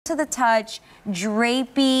to the touch,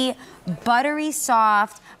 drapey, buttery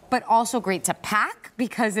soft, but also great to pack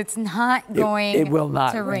because it's not going it will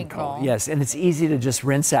not to wrinkle. Yes, and it's easy to just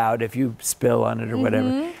rinse out if you spill on it or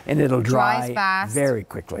whatever, and it'll dry Dries fast. very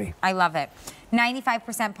quickly. I love it.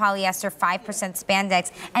 95% polyester, 5%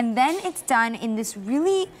 spandex, and then it's done in this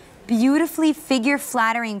really beautifully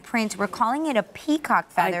figure-flattering print. We're calling it a peacock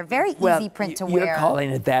feather. Very easy print to wear. You're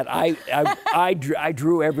calling it that. I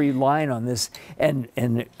drew every line on this, and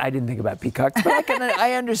I didn't think about peacocks, but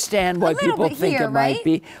I understand why people think it might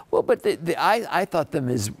be. Well, but I thought them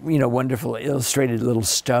as wonderful illustrated little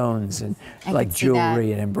stones and like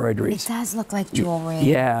jewelry and embroideries. It does look like jewelry.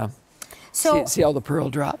 Yeah. So see all the pearl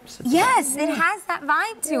drops? Yes, it has that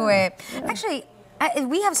vibe to it. Actually,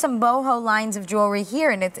 we have some boho lines of jewelry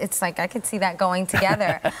here, and it's like I could see that going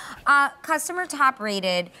together. Customer top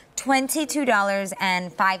rated,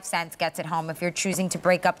 $22.05 gets it home if you're choosing to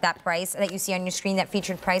break up that price that you see on your screen, that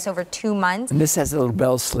featured price over 2 months. And this has a little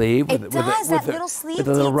bell sleeve. It does, that little sleeve with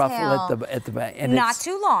a little detail. ruffle at the back. And not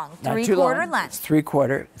too long, three-quarter length. It's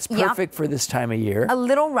three-quarter. It's perfect for this time of year. A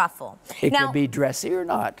little ruffle. It could be dressy or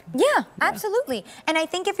not. Yeah, absolutely. And I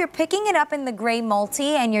think if you're picking it up in the gray multi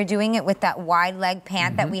and you're doing it with that wide leg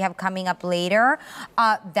pant that we have coming up later,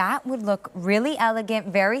 that would look really elegant,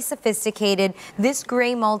 very sophisticated. This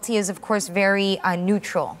gray multi is, of course, very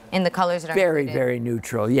neutral in the colors that are included. Very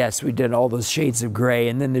neutral. Yes, we did all those shades of gray,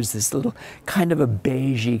 and then there's this little kind of a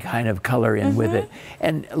beigey kind of color in with it.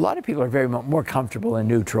 And a lot of people are very more comfortable in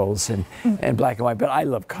neutrals and black and white, but I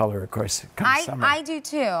love color, of course, come summer. I do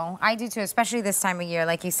too. I do too, especially this time of year,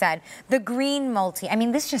 like you said. The green multi, I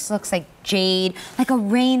mean, this just looks like jade, like a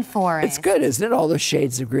rainforest. It's good, isn't it? All those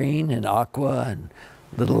shades of green and aqua and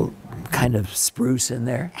little kind of spruce in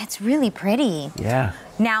there. It's really pretty. Yeah.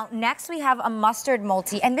 Now, next we have a mustard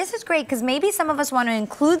multi, and this is great because maybe some of us want to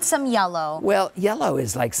include some yellow. Well, yellow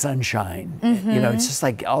is like sunshine. It's just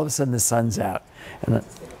like all of a sudden the sun's out. And I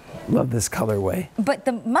love this colorway. But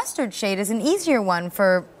the mustard shade is an easier one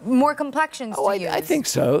for more complexions to use. I think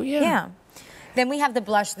so, yeah. Yeah. Then we have the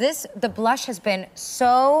blush. The blush has been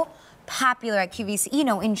so popular at QVC,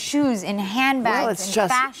 in shoes, in handbags, in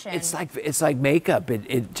fashion. It's like makeup.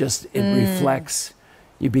 It reflects.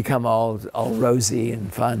 You become all rosy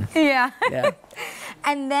and fun. Yeah. Yeah.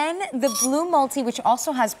 And then the blue multi, which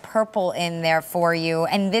also has purple in there for you.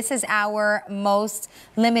 And this is our most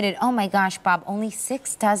limited. Oh my gosh, Bob, only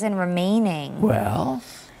 6 dozen remaining. Well.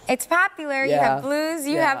 It's popular. Yeah. You have blues,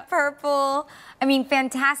 you have purple. I mean,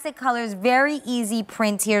 fantastic colors, very easy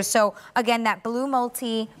print here. So again, that blue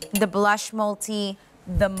multi, the blush multi,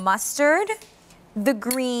 the mustard, the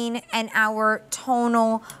green, and our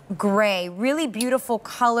tonal gray. Really beautiful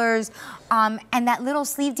colors, and that little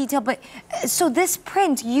sleeve detail. But so this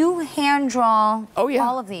print, you hand draw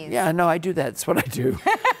all of these. Yeah, no, I do that. That's what I do.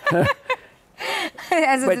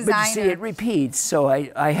 As a designer. But you see, it repeats, so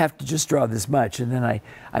I have to just draw this much, and then I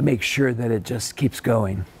make sure that it just keeps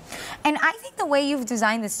going. And I think the way you've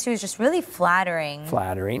designed this too is just really flattering.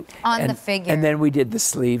 Flattering. On the figure. And then we did the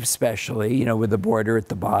sleeve specially, with the border at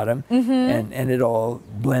the bottom, and it all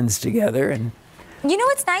blends together. And you know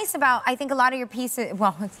what's nice about, I think a lot of your pieces,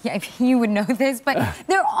 well, you would know this, but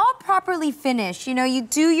they're all properly finished. You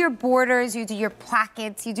do your borders, you do your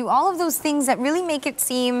plackets, you do all of those things that really make it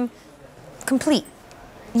seem complete.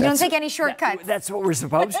 You don't take any shortcuts. That's what we're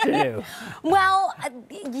supposed to do. Well,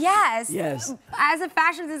 yes. Yes. As a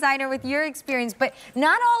fashion designer with your experience, but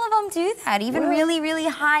not all of them do that. Even really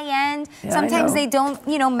high end. Yeah, sometimes they don't,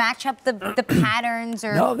 match up the patterns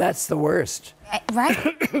or. No, that's the worst.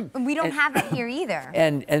 Right. We don't have that here either.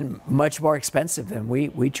 And much more expensive than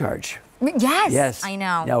we charge. Yes. Yes. I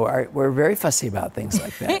know. No, we're very fussy about things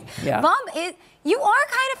like that. Yeah. Bob, you are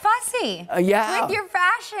kind of fussy yeah. with your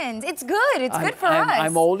fashions. It's good. It's good for us.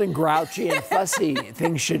 I'm old and grouchy and fussy.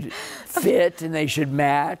 Things should fit and they should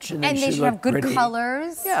match and they should look have good pretty.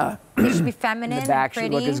 colors. Yeah. They should be feminine. And the back pretty.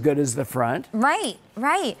 should look as good as the front. Right.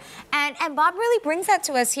 And Bob really brings that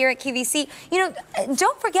to us here at QVC.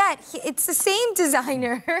 Don't forget, it's the same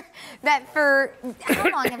designer that for how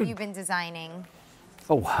long have you been designing?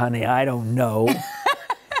 Oh, honey, I don't know.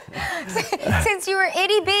 Since you were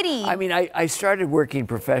itty bitty. I mean, I started working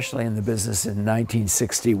professionally in the business in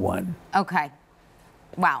 1961. Okay.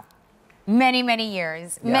 Wow. Many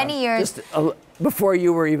years. Yeah, many years. Just before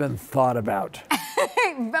you were even thought about.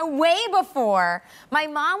 Way before. My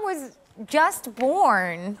mom was just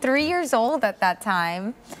born, 3 years old at that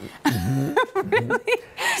time. Really?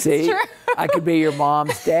 See? I could be your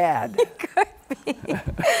mom's dad. It could be.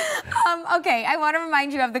 Okay, I want to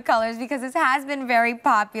remind you of the colors because this has been very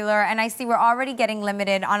popular, and I see we're already getting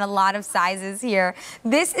limited on a lot of sizes here.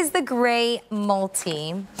 This is the gray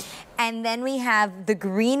multi, and then we have the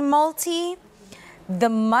green multi, the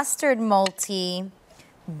mustard multi,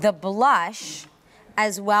 the blush,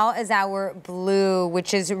 as well as our blue,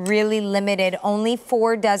 which is really limited. Only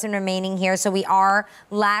 4 dozen remaining here, so we are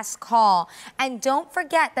last call. And don't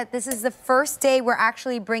forget that this is the first day we're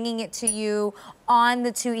actually bringing it to you on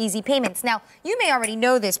the 2 easy payments. Now, you may already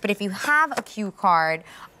know this, but if you have a Q card,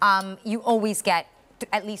 you always get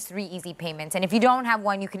at least 3 easy payments. And if you don't have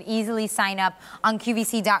one, you can easily sign up on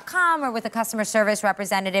QVC.com or with a customer service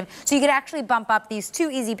representative. So you could actually bump up these 2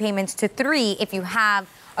 easy payments to 3 if you have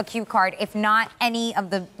a Q card. If not, any of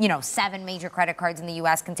the 7 major credit cards in the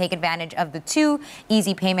US can take advantage of the 2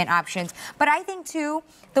 easy payment options. But I think too,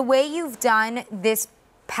 the way you've done this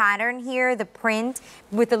pattern here, the print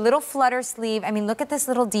with the little flutter sleeve, I mean, look at this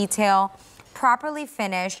little detail. Properly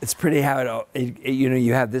finished. It's pretty how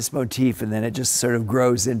you have this motif and then it just sort of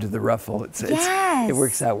grows into the ruffle. It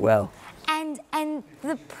works out well. And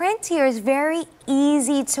the print here is very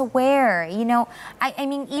easy to wear. I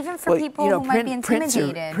mean, even for people who might be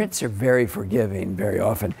intimidated. Prints are very forgiving very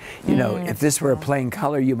often. If this were a plain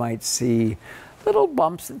color, you might see little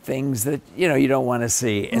bumps and things that, you don't want to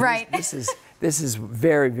see. And right. This is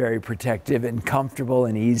very, very protective and comfortable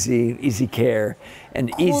and easy care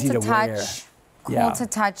and easy to wear. Cool to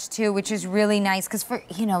touch too, which is really nice because for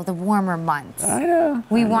the warmer months,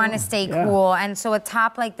 we want to stay cool, and so a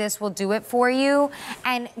top like this will do it for you.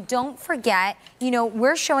 And don't forget,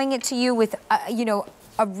 we're showing it to you with a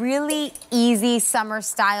really easy summer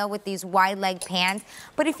style with these wide leg pants.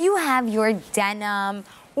 But if you have your denim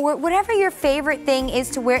or whatever your favorite thing is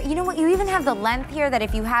to wear, you know what? You even have the length here that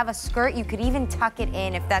if you have a skirt, you could even tuck it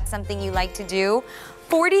in if that's something you like to do.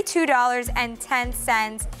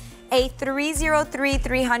 $42.10. A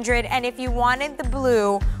 303-300, and if you wanted the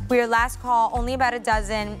blue, we're last call, only about a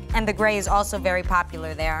dozen, and the gray is also very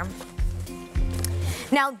popular there.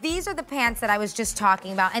 Now, these are the pants that I was just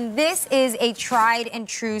talking about, and this is a tried and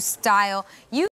true style.